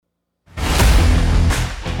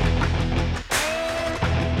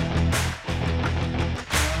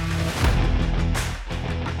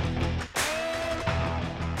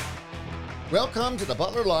Welcome to the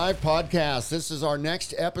Butler Live podcast. This is our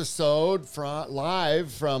next episode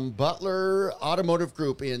live from Butler Automotive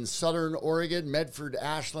Group in Southern Oregon, Medford,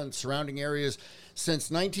 Ashland, surrounding areas.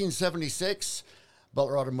 Since 1976,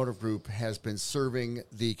 Butler Automotive Group has been serving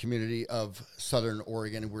the community of Southern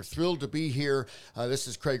Oregon, and we're thrilled to be here. This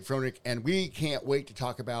is Craig Froelich, and we can't wait to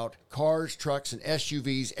talk about cars, trucks, and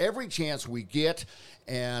SUVs every chance we get.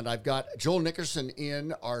 And I've got Joel Nickerson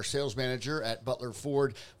in, our sales manager at Butler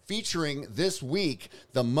Ford, featuring this week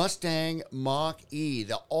the Mustang Mach-E,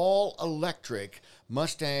 the all-electric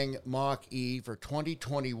Mustang Mach-E for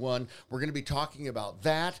 2021. We're going to be talking about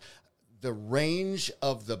that, the range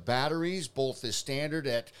of the batteries, both the standard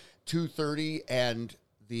at 230 and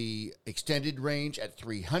the extended range at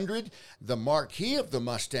 300, the marquee of the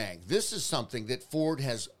Mustang. This is something that Ford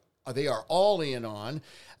they are all in on.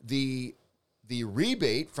 The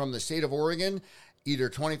rebate from the state of Oregon, either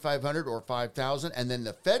 $2,500 or $5,000, and then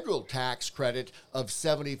the federal tax credit of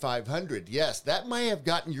 $7,500. Yes, that may have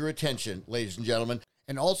gotten your attention, ladies and gentlemen.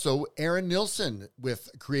 And also Aaron Nilsson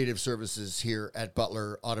with Creative Services here at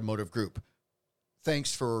Butler Automotive Group.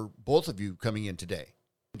 Thanks for both of you coming in today.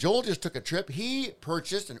 Joel just took a trip. He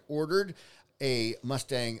purchased and ordered a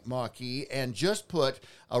Mustang Mach-E and just put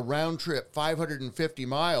a round trip 550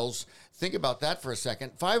 miles. Think about that for a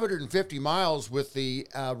second. 550 miles with the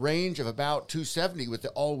range of about 270 with the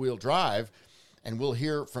all-wheel drive. And we'll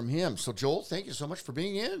hear from him. So, Joel, thank you so much for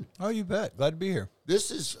being in. Oh, you bet. Glad to be here. This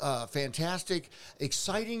is a fantastic,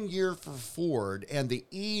 exciting year for Ford and the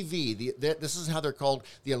EV. This is how they're called,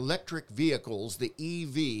 the electric vehicles, the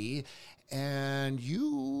EV. And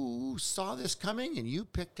you saw this coming, and you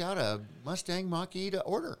picked out a Mustang Mach-E to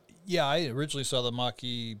order. Yeah, I originally saw the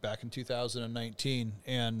Mach-E back in 2019,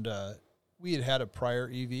 and we had a prior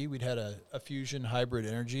EV. We'd had a Fusion hybrid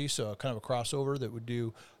energy, so kind of a crossover that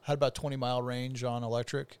had about 20-mile range on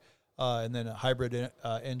electric, and then a hybrid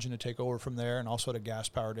engine to take over from there, and also had a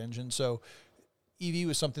gas-powered engine. So EV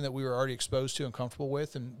was something that we were already exposed to and comfortable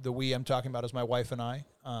with, and the we I'm talking about is my wife and I.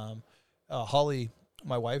 Holly,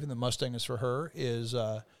 my wife, and the Mustang is for her, is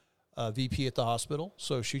a VP at the hospital,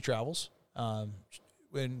 so she travels.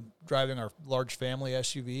 When driving our large family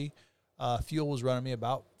SUV, fuel was running me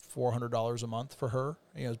about $400 a month for her.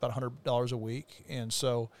 It was about $100 a week. And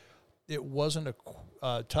so it wasn't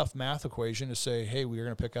a tough math equation to say, hey, we're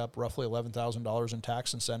going to pick up roughly $11,000 in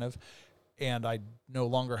tax incentive, and I no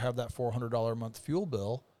longer have that $400 a month fuel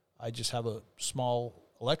bill. I just have a small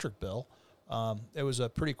electric bill. It was a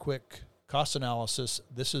pretty quick cost analysis.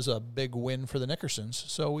 This is a big win for the Nickersons.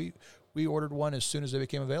 So we ordered one as soon as they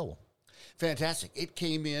became available. Fantastic. It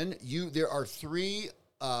came in. There are three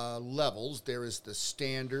levels. There is the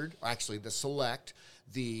standard, actually the select,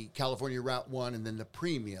 the California Route 1, and then the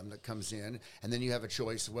premium that comes in. And then you have a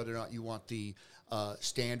choice of whether or not you want the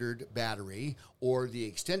standard battery or the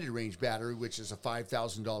extended range battery, which is a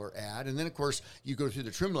 $5,000 add. And then, of course, you go through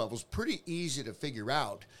the trim levels. Pretty easy to figure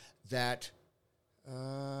out that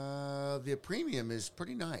the premium is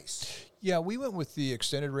pretty nice. Yeah, we went with the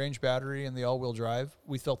extended range battery and the all-wheel drive.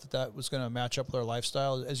 We felt that was going to match up with our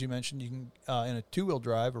lifestyle. As you mentioned, you can in a two-wheel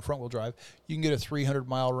drive or front-wheel drive, you can get a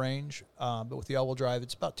 300-mile range, but with the all-wheel drive,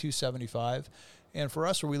 it's about 275. And for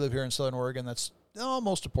us, where we live here in Southern Oregon, that's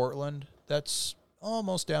almost to Portland. That's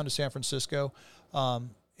almost down to San Francisco.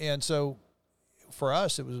 And so for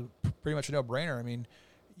us, it was pretty much a no-brainer. I mean,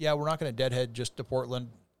 yeah, we're not going to deadhead just to Portland.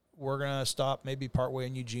 We're going to stop maybe partway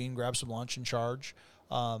in Eugene, grab some lunch and charge.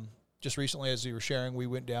 Just recently, as you were sharing, we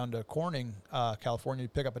went down to Corning, California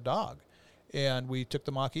to pick up a dog. And we took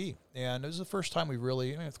the Mach-E. And it was the first time with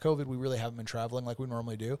COVID, we really haven't been traveling like we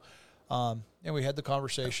normally do. And we had the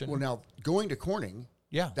conversation. Well, now, going to Corning,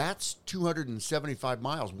 that's 275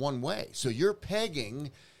 miles one way. So you're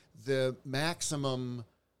pegging the maximum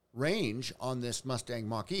range on this Mustang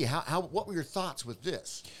Mach-E. What were your thoughts with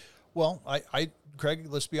this? Well, Craig,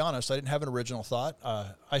 let's be honest, I didn't have an original thought.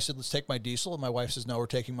 I said, let's take my diesel, and my wife says, no, we're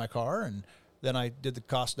taking my car. And then I did the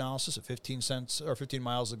cost analysis at 15 cents or 15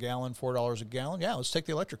 miles a gallon, $4 a gallon. Yeah, let's take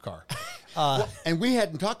the electric car. And we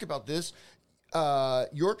hadn't talked about this.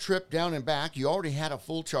 Your trip down and back, you already had a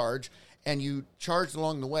full charge, and you charged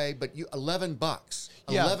along the way, but $11.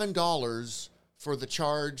 $11 for the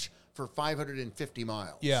charge for 550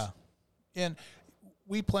 miles. Yeah. And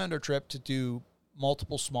we planned our trip to do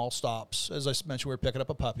multiple small stops. As I mentioned, we were picking up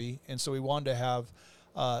a puppy, and so we wanted to have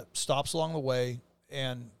stops along the way.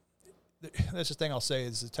 And that's the thing I'll say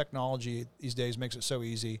is the technology these days makes it so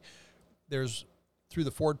easy. There's through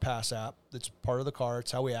the Ford Pass app that's part of the car.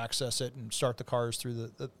 It's how we access it and start the cars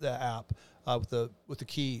through the app with the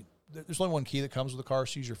key. There's only one key that comes with the car,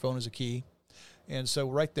 so use your phone as a key. And so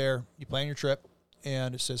right there, you plan your trip.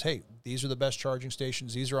 and it says, hey, these are the best charging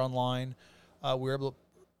stations. These are online. We were able to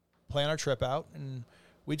plan our trip out, and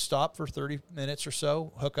we'd stop for 30 minutes or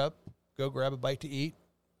so, hook up, go grab a bite to eat,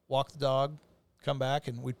 walk the dog, come back,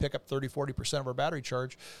 and we'd pick up 30-40% of our battery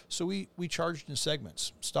charge. So we charged in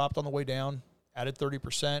segments, stopped on the way down, added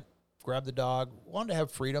 30%, grabbed the dog. Wanted to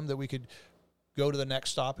have freedom that we could go to the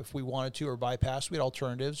next stop if we wanted to or bypass. We had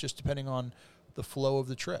alternatives just depending on the flow of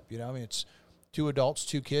the trip. You know, I mean, it's 2 adults,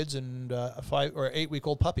 2 kids, and a 5 or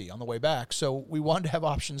 8-week-old puppy on the way back. So we wanted to have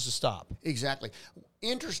options to stop. Exactly.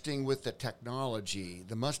 Interesting with the technology,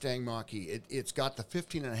 the Mustang Mach-E, it's got the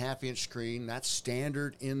 15.5-inch screen. That's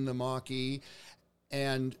standard in the Mach-E.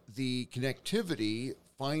 And the connectivity,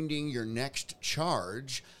 finding your next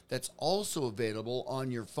charge, that's also available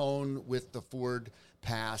on your phone with the Ford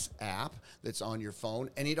Pass app that's on your phone.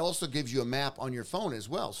 And it also gives you a map on your phone as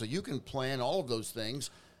well. So you can plan all of those things.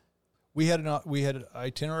 We had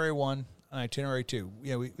itinerary 1 and itinerary 2.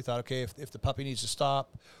 You know, we thought, okay, if the puppy needs to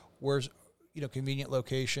stop, where's, you know, convenient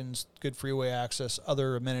locations, good freeway access,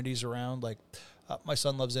 other amenities around. Like my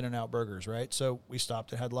son loves In-N-Out burgers, right? So we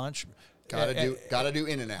stopped and had lunch. Gotta do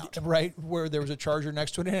In-N-Out, right? Where there was a charger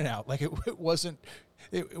next to an In-N-Out. Like it wasn't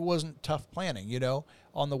tough planning. You know,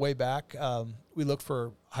 on the way back, we looked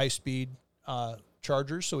for high speed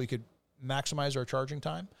chargers so we could maximize our charging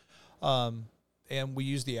time. And we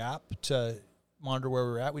used the app to monitor where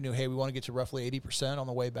we were at. We knew, hey, we want to get to roughly 80% on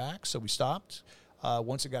the way back, so we stopped.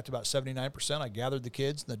 Once it got to about 79%, I gathered the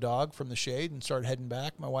kids and the dog from the shade and started heading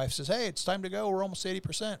back. My wife says, hey, it's time to go. We're almost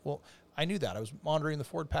 80%. Well, I knew that. I was monitoring the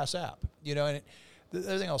Ford Pass app. You know, and the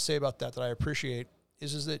other thing I'll say about that I appreciate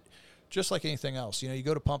is that just like anything else, you know, you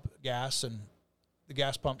go to pump gas and the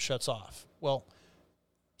gas pump shuts off. Well,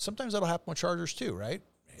 sometimes that'll happen with chargers too, right?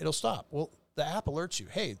 It'll stop. Well, the app alerts you,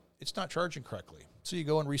 hey, it's not charging correctly. So you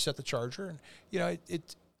go and reset the charger, and, you know,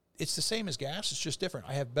 it's the same as gas. It's just different.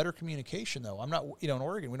 I have better communication, though. I'm not, you know, in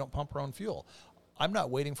Oregon, we don't pump our own fuel. I'm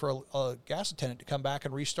not waiting for a gas attendant to come back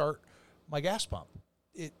and restart my gas pump.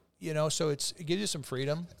 You know, so it gives you some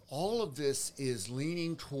freedom. All of this is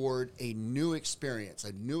leaning toward a new experience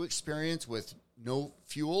with no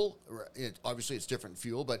fuel. Obviously, it's different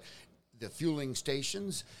fuel, but the fueling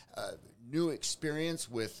stations, new experience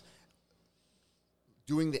with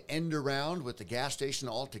doing the end around with the gas station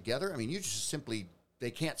altogether. I mean, you just simply,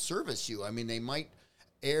 they can't service you. I mean, they might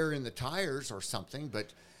air in the tires or something,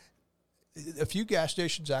 but a few gas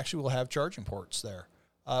stations actually will have charging ports there.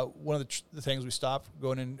 One of the things we stopped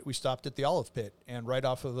at the Olive Pit, and right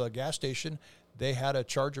off of the gas station, they had a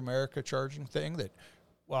Charge America charging thing that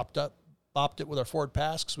bopped it with our Ford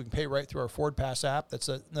Pass, because we can pay right through our Ford Pass app. That's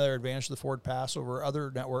another advantage of the Ford Pass over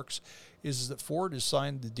other networks, is that Ford has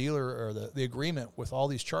signed the dealer or the agreement with all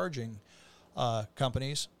these charging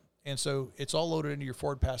companies, and so it's all loaded into your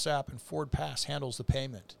Ford Pass app, and Ford Pass handles the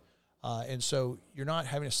payment, and so you're not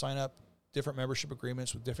having to sign up different membership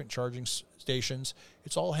agreements with different charging stations.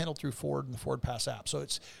 It's all handled through Ford and the Ford Pass app. So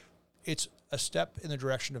it's a step in the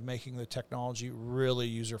direction of making the technology really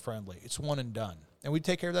user-friendly. It's one and done. And we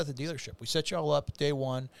take care of that at the dealership. We set you all up day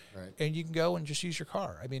one, right, and you can go and just use your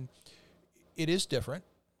car. I mean, it is different.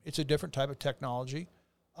 It's a different type of technology.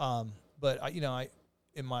 But I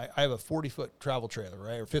have a 40-foot travel trailer,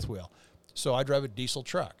 right, or fifth wheel. So I drive a diesel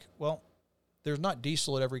truck. Well, there's not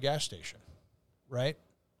diesel at every gas station, right?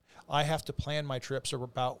 I have to plan my trips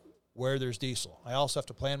about where there's diesel. I also have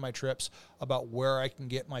to plan my trips about where I can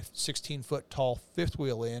get my 16-foot tall fifth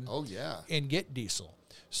wheel in. Oh, yeah. And get diesel.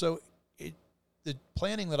 So the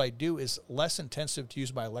planning that I do is less intensive to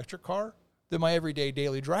use my electric car than my everyday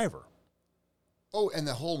daily driver. Oh, and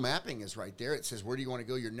the whole mapping is right there. It says, where do you want to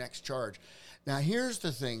go your next charge? Now, here's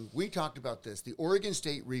the thing. We talked about this, the Oregon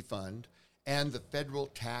State refund and the federal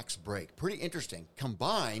tax break. Pretty interesting.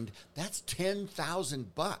 Combined, that's $10,000.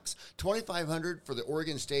 $2,500 for the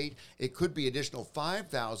Oregon State. It could be additional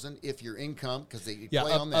 $5,000 if your income, because they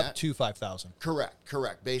play on that. Up to $5,000.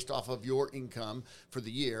 Correct. Based off of your income for the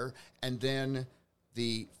year. And then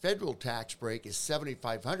the federal tax break is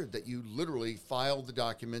 $7,500, that you literally file the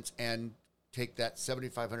documents and take that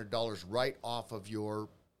 $7,500 right off of your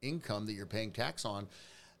income that you're paying tax on.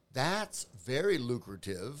 That's very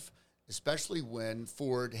lucrative, especially when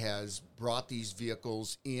Ford has brought these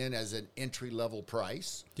vehicles in as an entry-level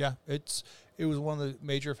price. Yeah, it was one of the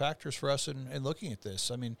major factors for us in looking at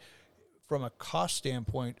this. I mean, from a cost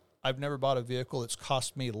standpoint, I've never bought a vehicle that's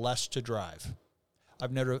cost me less to drive.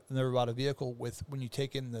 I've never bought a vehicle with, when you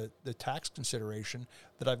take in the tax consideration,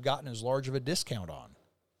 that I've gotten as large of a discount on.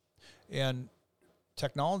 And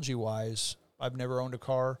technology-wise, I've never owned a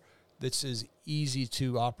car that's as easy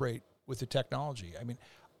to operate with the technology. I mean,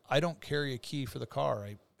 I don't carry a key for the car.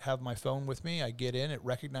 I have my phone with me. I get in, it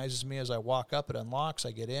recognizes me as I walk up, it unlocks,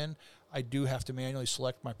 I get in. I do have to manually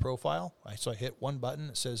select my profile. So I hit one button,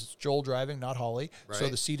 it says it's Joel driving, not Holly. Right. So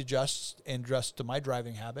the seat adjusts and adjusts to my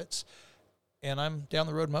driving habits, and I'm down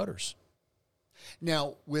the road motors.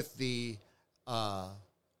 Now, with the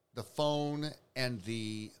phone and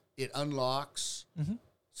it unlocks,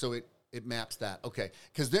 so it maps that. Okay,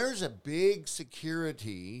 because there's a big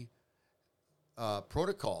security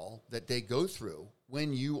protocol that they go through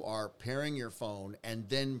when you are pairing your phone and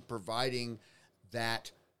then providing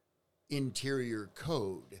that interior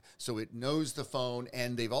code. So it knows the phone,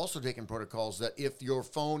 and they've also taken protocols that if your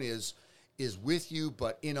phone is with you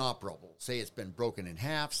but inoperable, say it's been broken in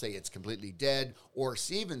half, say it's completely dead, or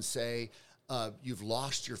even say you've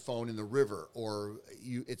lost your phone in the river, or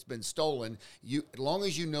it's been stolen, as long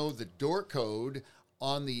as you know the door code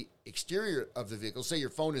on the exterior of the vehicle, say your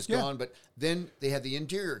phone is gone, but then they have the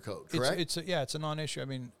interior code, correct? It's a non-issue. I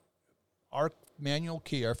mean, our manual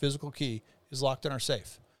key, our physical key, is locked in our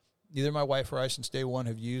safe. Neither my wife or I since day one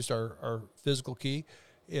have used our physical key.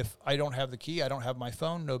 If I don't have the key, I don't have my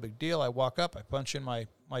phone, no big deal. I walk up, I punch in my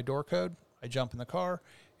door code, I jump in the car.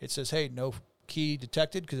 It says, hey, no key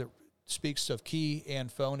detected, because it speaks of key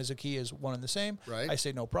and phone as a key is one and the same. Right. I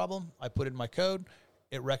say no problem. I put in my code.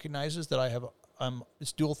 It recognizes that I have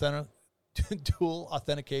it's dual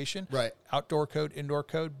authentication. Right. Outdoor code, indoor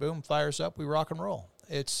code, boom, fires up, we rock and roll.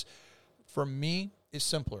 It's, for me, it's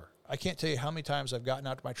simpler. I can't tell you how many times I've gotten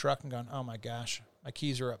out to my truck and gone, oh my gosh, my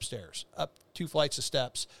keys are upstairs, up 2 flights of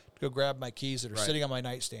steps to go grab my keys that are sitting on my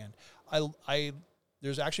nightstand.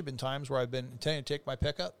 There's actually been times where I've been intending to take my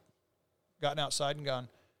pickup, gotten outside and gone,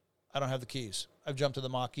 I don't have the keys. I've jumped to the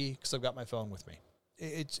Mach-E because I've got my phone with me.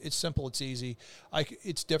 It's simple. It's easy.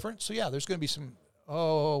 It's different. So, yeah, there's going to be some,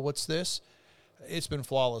 what's this? It's been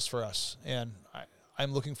flawless for us. And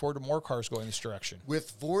I'm looking forward to more cars going this direction. With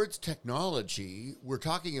Ford's technology, we're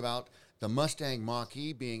talking about the Mustang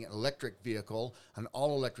Mach-E being an electric vehicle, an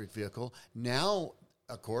all-electric vehicle. Now,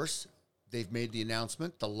 of course, they've made the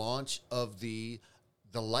announcement, the launch of the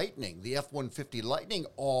Lightning, the F-150 Lightning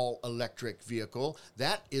all-electric vehicle.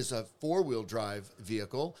 That is a four-wheel drive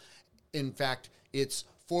vehicle. In fact, it's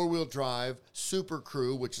four-wheel drive, Super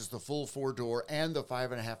Crew, which is the full four-door, and the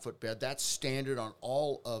 5.5-foot bed. That's standard on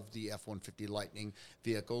all of the F-150 Lightning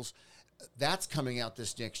vehicles. That's coming out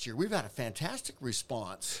this next year. We've had a fantastic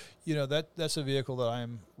response. You know, that's a vehicle that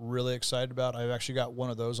I'm really excited about. I've actually got one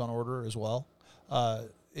of those on order as well. I'm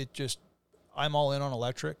all in on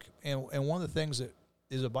electric. And one of the things that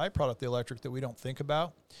is a byproduct of the electric that we don't think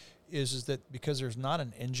about is that because there's not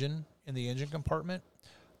an engine in the engine compartment,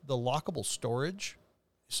 the lockable storage.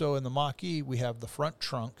 So in the Mach-E, we have the front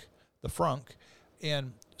trunk, the frunk,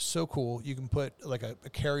 and so cool. You can put like a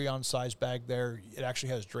carry-on size bag there. It actually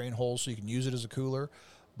has drain holes so you can use it as a cooler.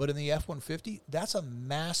 But in the F-150, that's a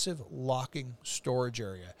massive locking storage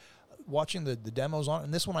area. Watching the demos on it,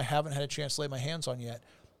 and this one I haven't had a chance to lay my hands on yet,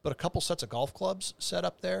 but a couple sets of golf clubs set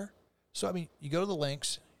up there. So, I mean, you go to the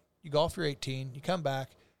links, you golf your 18, you come back,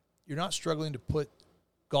 you're not struggling to put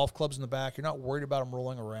golf clubs in the back. You're not worried about them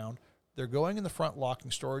rolling around. They're going in the front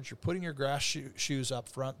locking storage. You're putting your grass shoes up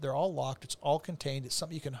front. They're all locked. It's all contained. It's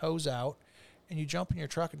something you can hose out, and you jump in your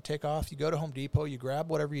truck and take off. You go to Home Depot. You grab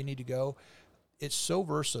whatever you need to go. It's so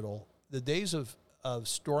versatile. The days of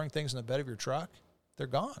storing things in the bed of your truck, they're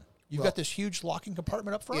gone. You've got this huge locking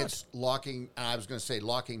compartment up front. It's locking, I was going to say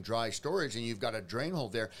locking dry storage, and you've got a drain hole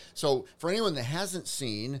there. So for anyone that hasn't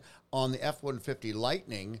seen on the F-150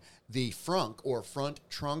 Lightning, the frunk or front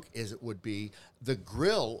trunk, as it would be, the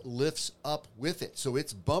grill lifts up with it. So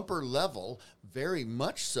it's bumper level, very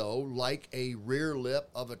much so like a rear lip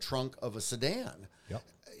of a trunk of a sedan. Yep.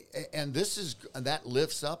 And that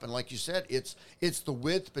lifts up, and like you said, it's the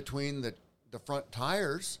width between the front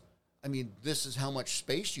tires. I mean, this is how much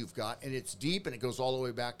space you've got, and it's deep, and it goes all the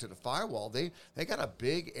way back to the firewall. They got a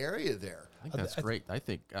big area there. I think that's great. I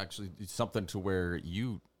think actually it's something to where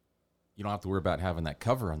you don't have to worry about having that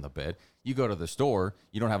cover on the bed. You go to the store,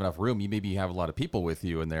 you don't have enough room. You maybe have a lot of people with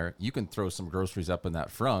you in there. You can throw some groceries up in that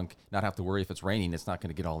frunk, not have to worry if it's raining. It's not going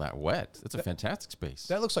to get all that wet. It's a fantastic space.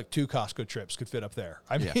 That looks like 2 Costco trips could fit up there.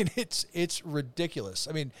 I mean, it's ridiculous.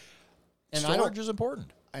 I mean, and storage is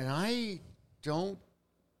important. And I don't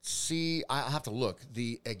see, I have to look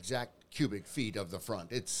the exact cubic feet of the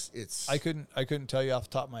front. It's I couldn't tell you off the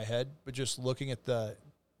top of my head, but just looking at the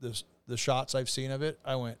shots I've seen of it,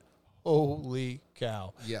 I went, holy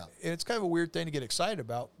cow. Yeah. And it's kind of a weird thing to get excited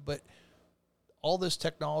about, but all this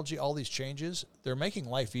technology, all these changes, they're making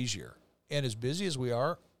life easier. And as busy as we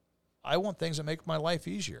are, I want things that make my life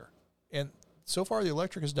easier. And so far the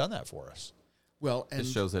electric has done that for us. Well, and It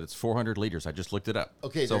shows that it's 400 liters. I just looked it up.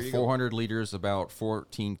 Okay, so there you go. 400 liters, about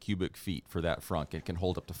 14 cubic feet for that frunk. It can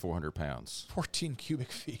hold up to 400 pounds. 14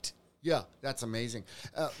 cubic feet. yeah, that's amazing.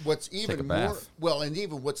 What's Take even a more bath. well, and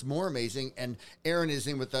even what's more amazing, and Aaron is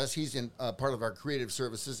in with us. He's in part of our creative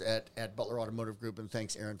services at Butler Automotive Group, and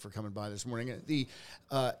thanks, Aaron, for coming by this morning.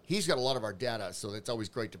 He's got a lot of our data, so it's always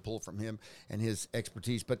great to pull from him and his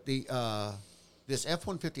expertise. But this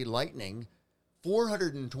F-150 Lightning,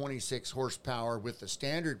 426 horsepower with the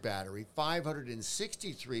standard battery,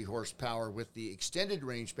 563 horsepower with the extended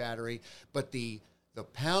range battery, but the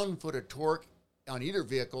pound-foot of torque on either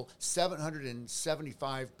vehicle,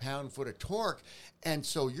 775 pound-foot of torque. And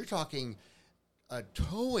so you're talking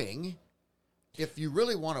towing. If you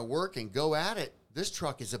really want to work and go at it, this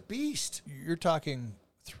truck is a beast. You're talking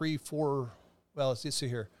 3, 4, well, let's see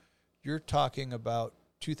here. You're talking about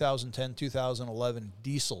 2010, 2011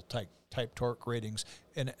 diesel type torque ratings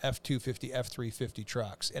in F-250, F-350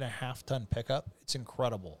 trucks in a half-ton pickup. It's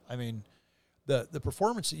incredible. I mean, the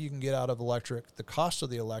performance that you can get out of electric, the cost of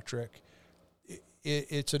the electric,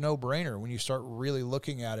 it's a no-brainer when you start really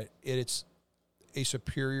looking at it. It's a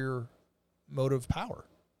superior motive power.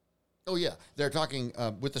 Oh, yeah. They're talking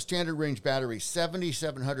with the standard range battery,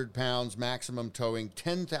 7,700 pounds maximum towing,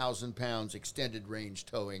 10,000 pounds extended range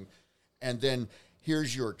towing. And then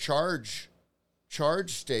here's your charge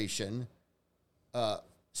station,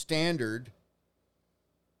 standard.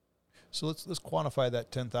 So let's quantify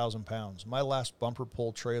that 10,000 pounds. My last bumper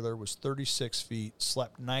pull trailer was 36 feet,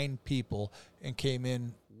 slept 9 people, and came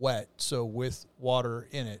in wet, so with water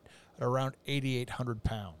in it, at around 8,800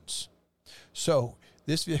 pounds. So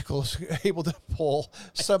this vehicle is able to pull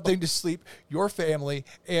something to sleep your family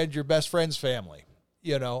and your best friend's family.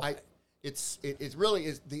 You know, It really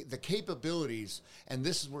is the capabilities, and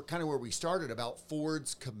this is where we started about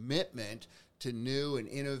Ford's commitment to new and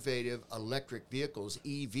innovative electric vehicles,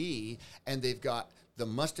 EV, and they've got the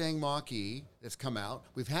Mustang Mach-E that's come out.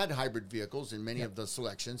 We've had hybrid vehicles in many of the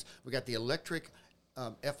selections. We got the electric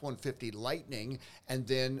F-150 Lightning, and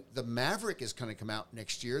then the Maverick is going to come out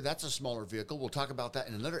next year. That's a smaller vehicle. We'll talk about that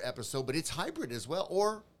in another episode, but it's hybrid as well.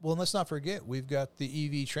 Well, and let's not forget, we've got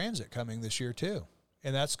the EV Transit coming this year too.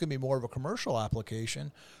 And that's going to be more of a commercial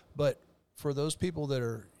application. But for those people that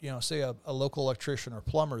are, say a local electrician or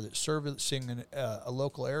plumber that's servicing a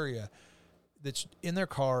local area that's in their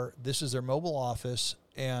car, this is their mobile office,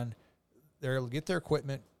 and they're able to get their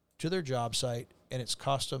equipment to their job site, and it's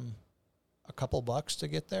cost them a couple bucks to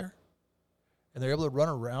get there. And they're able to run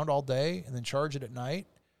around all day and then charge it at night.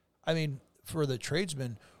 I mean, for the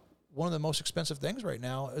tradesman, one of the most expensive things right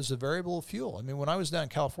now is the variable fuel. I mean, when I was down in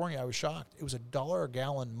California, I was shocked. It was $1 a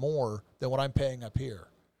gallon more than what I'm paying up here.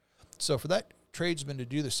 So for that tradesman to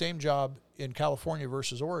do the same job in California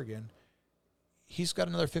versus Oregon, he's got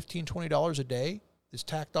another $15, $20 a day that's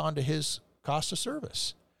tacked on to his cost of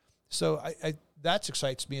service. So that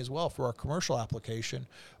excites me as well for our commercial application.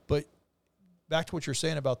 But back to what you're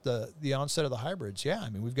saying about the onset of the hybrids. Yeah, I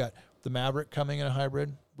mean, we've got the Maverick coming in a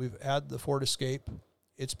hybrid. We've had the Ford Escape.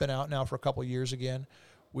 It's been out now for a couple of years again.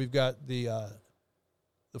 We've got the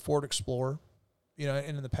Ford Explorer,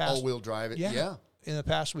 and in the past, all-wheel drive. Yeah. In the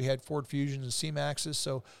past, we had Ford Fusions and C-Maxes.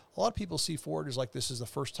 So a lot of people see Ford as like this is the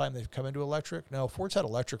first time they've come into electric. No, Ford's had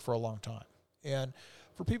electric for a long time. And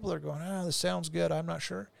for people that are going, this sounds good, I'm not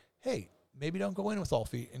sure. Hey, maybe don't go in with all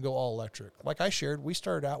feet and go all electric. Like I shared, we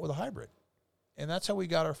started out with a hybrid. And that's how we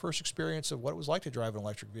got our first experience of what it was like to drive an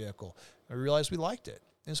electric vehicle. And we realized we liked it.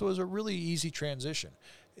 And so it was a really easy transition.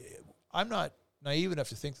 I'm not naive enough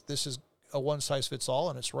to think that this is a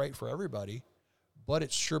one-size-fits-all and it's right for everybody, but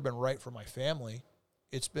it's sure been right for my family.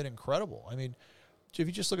 It's been incredible. I mean, if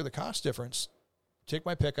you just look at the cost difference, take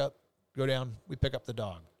my pickup, go down, we pick up the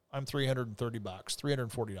dog. I'm $330,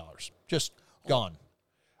 $340, just gone.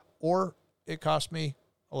 Or it cost me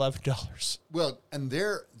 $11. Well, and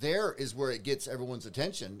there is where it gets everyone's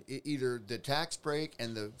attention. Either the tax break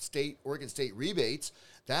and the Oregon State rebates,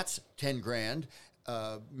 that's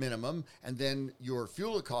 $10,000 minimum, and then your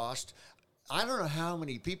fuel cost. I don't know how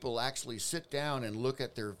many people actually sit down and look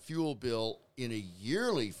at their fuel bill in a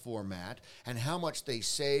yearly format and how much they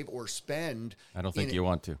save or spend. I don't think you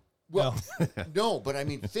want to. Well, no, but I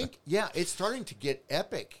mean, it's starting to get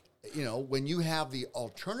epic, when you have the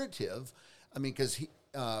alternative. I mean, because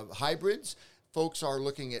hybrids, folks are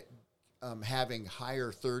looking at having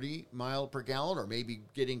higher 30 mile per gallon or maybe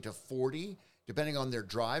getting to 40, depending on their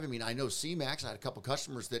drive. I mean, I know C-Max, I had a couple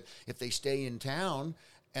customers that if they stay in town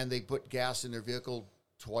and they put gas in their vehicle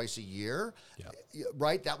twice a year,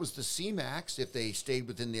 right? That was the C-Max if they stayed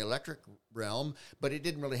within the electric realm, but it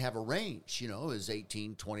didn't really have a range, it was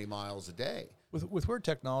 18, 20 miles a day. With where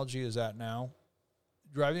technology is at now,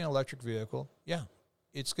 driving an electric vehicle, yeah,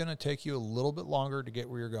 it's going to take you a little bit longer to get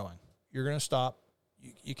where you're going. You're going to stop.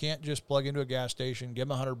 You can't just plug into a gas station, give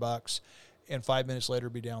them $100, and 5 minutes later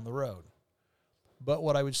be down the road. But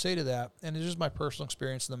what I would say to that, and this is my personal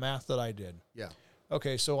experience, the math that I did. Yeah.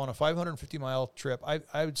 Okay, so on a 550-mile trip,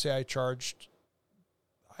 I would say I charged,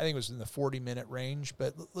 I think it was in the 40-minute range,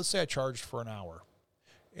 but let's say I charged for an hour.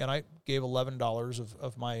 And I gave $11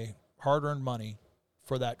 of my hard-earned money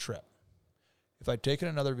for that trip. If I'd taken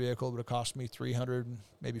another vehicle, it would have cost me $300,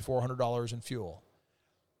 maybe $400 in fuel.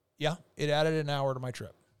 Yeah, it added an hour to my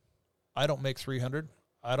trip. I don't make $300.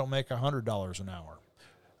 I don't make $100 an hour.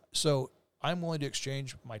 So I'm willing to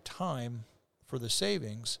exchange my time for the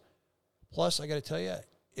savings. Plus, I got to tell you,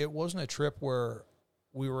 it wasn't a trip where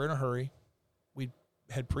we were in a hurry. We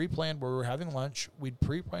had pre-planned where we were having lunch. We'd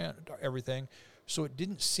pre-planned everything. So it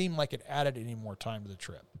didn't seem like it added any more time to the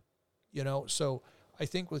trip. So I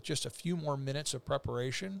think with just a few more minutes of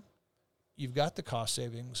preparation, you've got the cost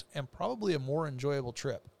savings and probably a more enjoyable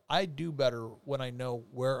trip. I do better when I know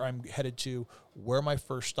where I'm headed to, where my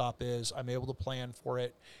first stop is. I'm able to plan for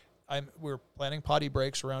it. We're planning potty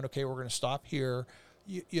breaks around, okay, we're going to stop here.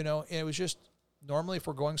 And it was just, normally if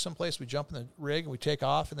we're going someplace, we jump in the rig and we take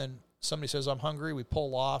off, and then somebody says, I'm hungry, we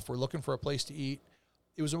pull off, we're looking for a place to eat.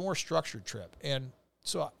 It was a more structured trip. And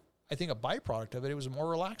so I think a byproduct of it was a more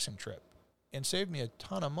relaxing trip and saved me a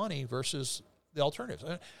ton of money versus the alternatives.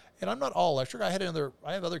 And I'm not all electric. I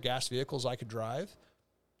have other gas vehicles I could drive.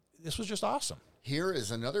 This was just awesome. Here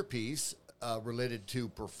is another piece related to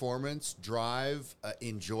performance, drive,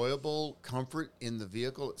 enjoyable comfort in the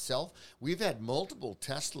vehicle itself. We've had multiple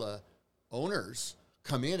Tesla owners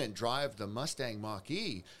come in and drive the Mustang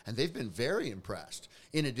Mach-E, and they've been very impressed.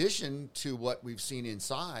 In addition to what we've seen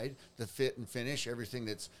inside, the fit and finish, everything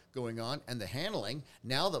that's going on, and the handling,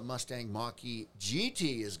 now the Mustang Mach-E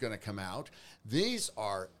GT is going to come out. These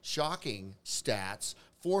are shocking stats.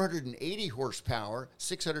 480 horsepower,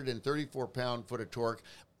 634 pound-foot of torque,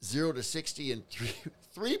 0 to 60 in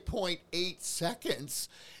 3.8 seconds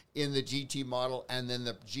in the GT model, and then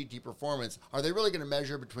the GT Performance. Are they really going to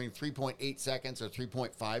measure between 3.8 seconds or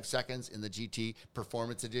 3.5 seconds in the GT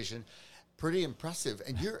Performance Edition? Pretty impressive.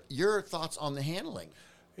 And your thoughts on the handling?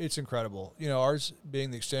 It's incredible. Ours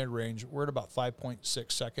being the extended range, we're at about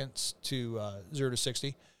 5.6 seconds to 0 to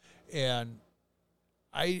 60. And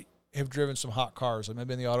I have driven some hot cars. I've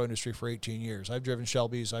been in the auto industry for 18 years. I've driven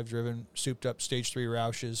Shelbys. I've driven souped-up Stage 3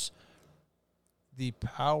 Roushes. The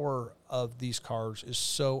power of these cars is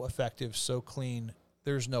so effective, so clean.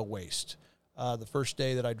 There's no waste. The first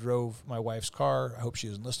day that I drove my wife's car, I hope she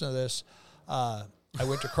doesn't listen to this, I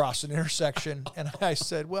went to cross an intersection, and I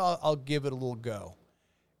said, well, I'll give it a little go.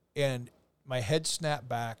 And my head snapped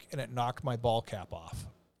back, and it knocked my ball cap off.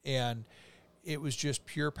 And it was just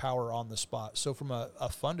pure power on the spot. So from a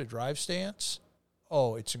fun-to-drive stance,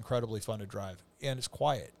 it's incredibly fun to drive. And it's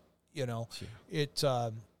quiet,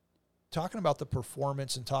 Sure. Talking about the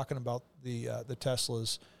performance and talking about the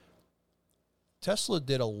Teslas, Tesla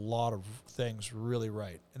did a lot of things really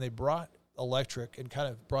right. And they brought electric and kind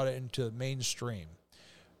of brought it into mainstream.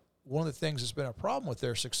 One of the things that's been a problem with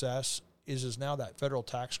their success is now that federal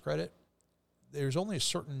tax credit. There's only a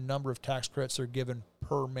certain number of tax credits that are given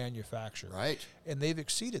per manufacturer. Right. And they've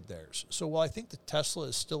exceeded theirs. So while I think the Tesla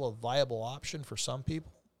is still a viable option for some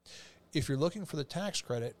people, if you're looking for the tax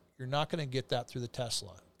credit, you're not going to get that through the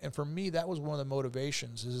Tesla. And for me, that was one of the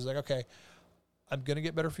motivations is like, okay, I'm going to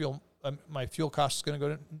get better fuel. My fuel cost is going to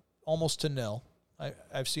go almost to nil.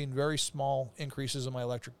 I've seen very small increases in my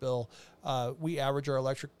electric bill. We average our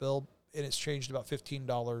electric bill, and it's changed about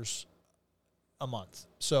 $15 a month.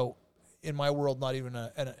 So in my world, not even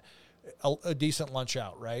a decent lunch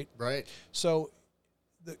out, right? Right. So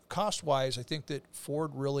the cost-wise, I think that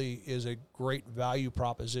Ford really is a great value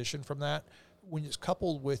proposition from that. When it's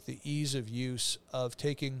coupled with the ease of use of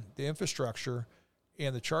taking the infrastructure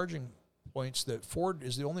and the charging points, that Ford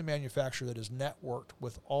is the only manufacturer that has networked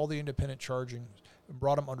with all the independent charging and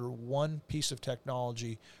brought them under one piece of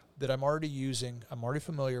technology that I'm already using, I'm already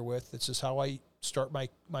familiar with. This is how I start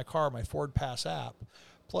my car, my Ford Pass app.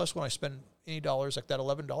 Plus, when I spend any dollars like that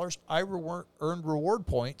 $11, I earned reward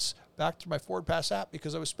points back to my Ford Pass app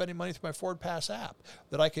because I was spending money through my Ford Pass app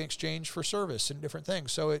that I can exchange for service and different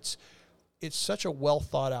things. So it's such a well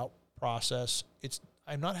thought out process.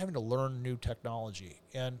 I'm not having to learn new technology,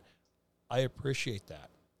 and I appreciate that.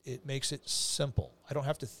 It makes it simple. I don't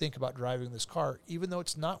have to think about driving this car, even though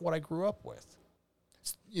it's not what I grew up with.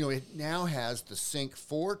 It now has the Sync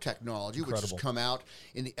 4 technology, Incredible. which has come out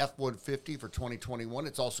in the F-150 for 2021.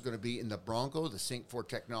 It's also going to be in the Bronco, the Sync 4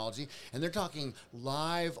 technology. And they're talking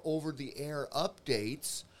live over-the-air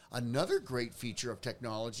updates another great feature of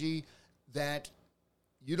technology that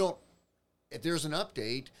you don't, if there's an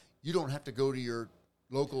update, you don't have to go to your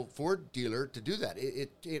local Ford dealer to do that.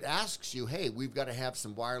 It asks you, hey, we've got to have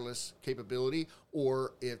some wireless capability,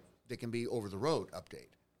 or if they can be over the road update.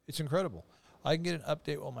 It's incredible. I can get an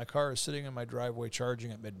update while my car is sitting in my driveway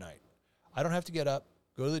charging at midnight. I don't have to get up,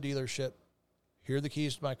 go to the dealership, hear the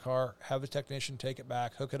keys to my car, have a technician take it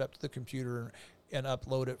back, hook it up to the computer, and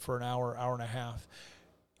upload it for an hour, hour and a half.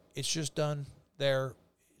 It's just done there,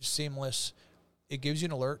 seamless. It gives you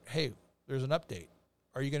an alert. Hey, there's an update.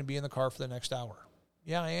 Are you going to be in the car for the next hour?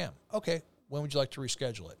 Yeah, I am. Okay. When would you like to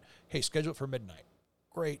reschedule it? Hey, schedule it for midnight.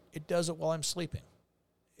 Great. It does it while I'm sleeping.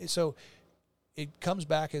 So it comes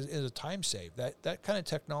back as a time save. That kind of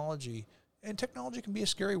technology, and technology can be a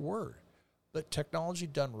scary word, but technology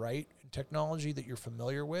done right, and technology that you're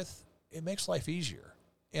familiar with, it makes life easier.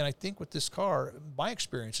 And I think with this car, my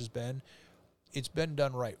experience has been, it's been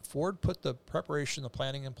done right. Ford put the preparation, the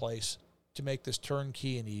planning in place to make this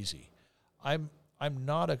turnkey and easy. I'm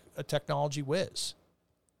not a technology whiz,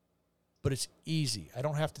 but it's easy. I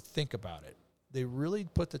don't have to think about it. They really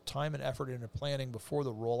put the time and effort into planning before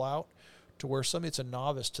the rollout to where somebody that's a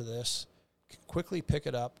novice to this can quickly pick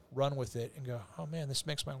it up, run with it, and go, oh, man, this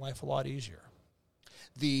makes my life a lot easier.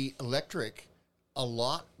 The electric, a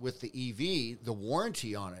lot with the EV, the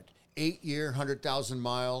warranty on it, 8-year, 100,000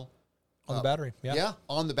 mile. On the battery, yeah. Yeah,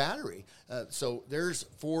 on the battery. So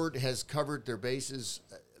Ford has covered their bases,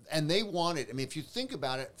 and they want it. I mean, if you think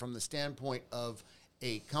about it from the standpoint of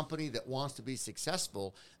a company that wants to be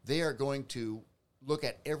successful, they are going to look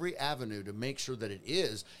at every avenue to make sure that it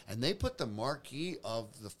is. And they put the marquee of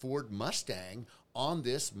the Ford Mustang on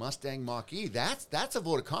this Mustang Mach-E. That's a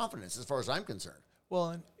vote of confidence as far as I'm concerned. Well,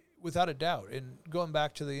 and without a doubt. And going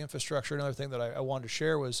back to the infrastructure, another thing that I wanted to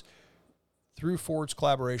share was through Ford's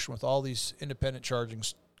collaboration with all these independent charging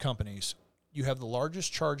companies, you have the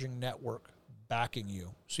largest charging network backing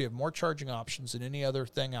you. So you have more charging options than any other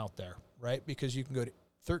thing out there, right? Because you can go to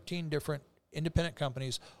 13 different independent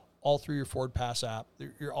companies all through your Ford Pass app.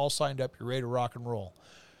 You're all signed up. You're ready to rock and roll.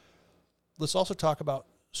 Let's also talk about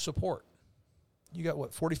support. You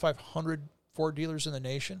got, 4,500 Ford dealers in the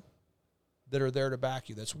nation that are there to back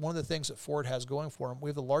you. That's one of the things that Ford has going for them. We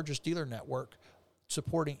have the largest dealer network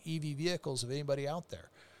supporting EV vehicles of anybody out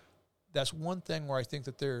there. That's one thing where I think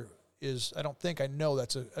that there is, I know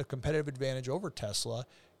that's a competitive advantage over Tesla,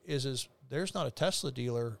 is there's not a Tesla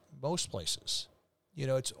dealer most places.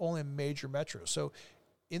 It's only a major metro. So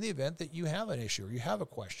in the event that you have an issue or you have a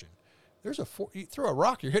question, you throw a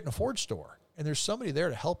rock, you're hitting a Ford store, and there's somebody there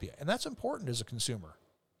to help you. And that's important as a consumer.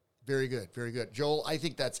 Very good, very good. Joel, I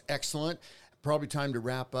think that's excellent. Probably time to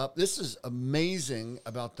wrap up. This is amazing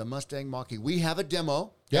about the Mustang Mach-E. We have a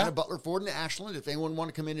demo down at Butler Ford in Ashland. If anyone want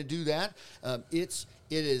to come in and do that, it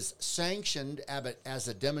is sanctioned as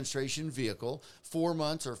a demonstration vehicle, 4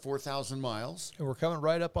 months or 4,000 miles. And we're coming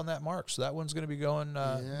right up on that mark. So that one's going to be going,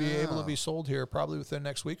 be able to be sold here probably within the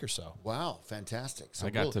next week or so. Wow, fantastic. So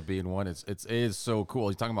I got to be in one. It is so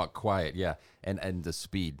cool. You're talking about quiet, yeah, and the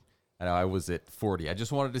speed. And I was at 40. I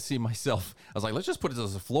just wanted to see myself. I was like, let's just put it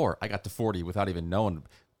as a floor. I got to 40 without even knowing,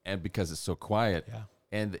 and because it's so quiet. Yeah.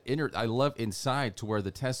 And I love inside to where the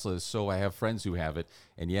Tesla is. So I have friends who have it,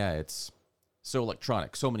 and yeah, it's so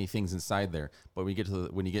electronic. So many things inside there. But when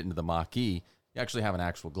you get into the Mach-E, you actually have an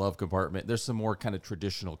actual glove compartment. There's some more kind of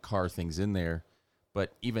traditional car things in there.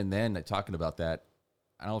 But even then, talking about that,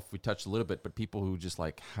 I don't know if we touched a little bit, but people who just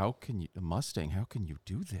like, a Mustang, how can you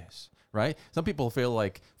do this? Right? Some people feel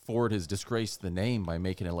like Ford has disgraced the name by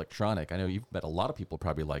making it electronic. I know you've met a lot of people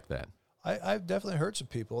probably like that. I've definitely heard some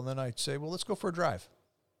people, and then I say, well, let's go for a drive.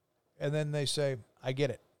 And then they say, I get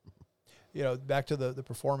it. Back to the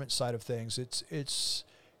performance side of things, it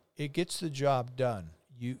gets the job done.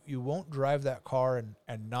 You won't drive that car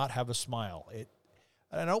and not have a smile. And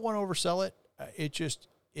I don't want to oversell it.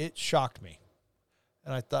 It shocked me.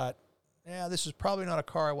 And I thought, this is probably not a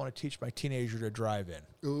car I want to teach my teenager to drive in.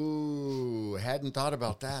 Ooh, hadn't thought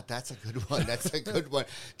about that. That's a good one. That's a good one.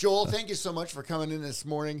 Joel, thank you so much for coming in this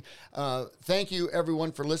morning. Thank you,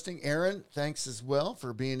 everyone, for listening. Aaron, thanks as well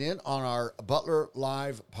for being in on our Butler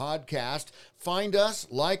Live podcast. Find us,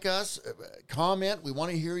 like us, comment. We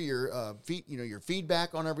want to hear your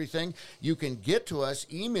feedback on everything. You can get to us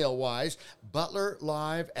email-wise,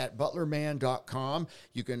 butlerlive@butlerman.com.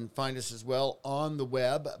 You can find us as well on the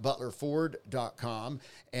web, butlerford.com.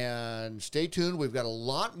 And stay tuned. We've got a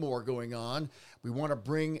lot more going on. We want to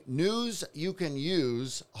bring news you can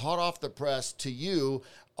use, hot off the press, to you,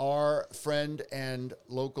 our friend and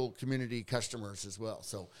local community customers as well.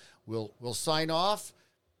 So we'll sign off,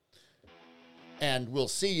 and we'll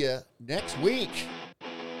see you next week.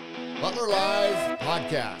 Butler Live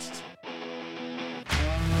Podcast.